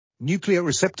Nuclear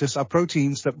receptors are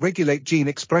proteins that regulate gene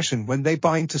expression when they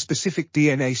bind to specific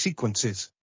DNA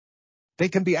sequences. They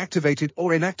can be activated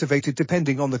or inactivated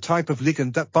depending on the type of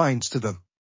ligand that binds to them.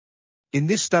 In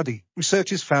this study,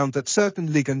 researchers found that certain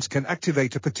ligands can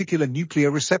activate a particular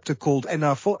nuclear receptor called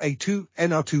Nr4A2,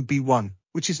 Nr2B1,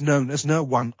 which is known as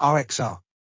Nurr1-RXRα.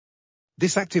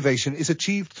 This activation is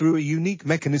achieved through a unique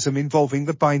mechanism involving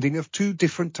the binding of two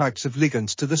different types of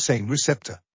ligands to the same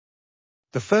receptor.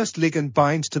 The first ligand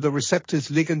binds to the receptor's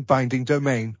ligand binding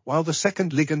domain, while the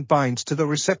second ligand binds to the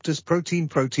receptor's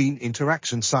protein-protein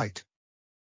interaction site.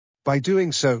 By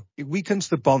doing so, it weakens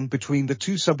the bond between the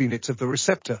two subunits of the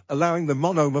receptor, allowing the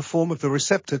monomer form of the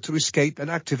receptor to escape and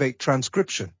activate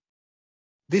transcription.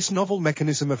 This novel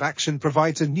mechanism of action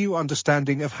provides a new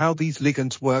understanding of how these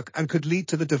ligands work and could lead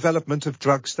to the development of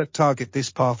drugs that target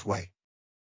this pathway.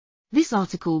 This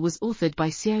article was authored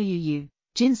by Xiaoyu,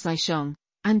 Jinsai Shang,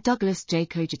 and Douglas J.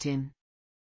 Kojetin.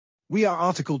 We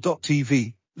are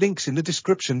RTCLTV, links in the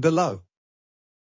description below.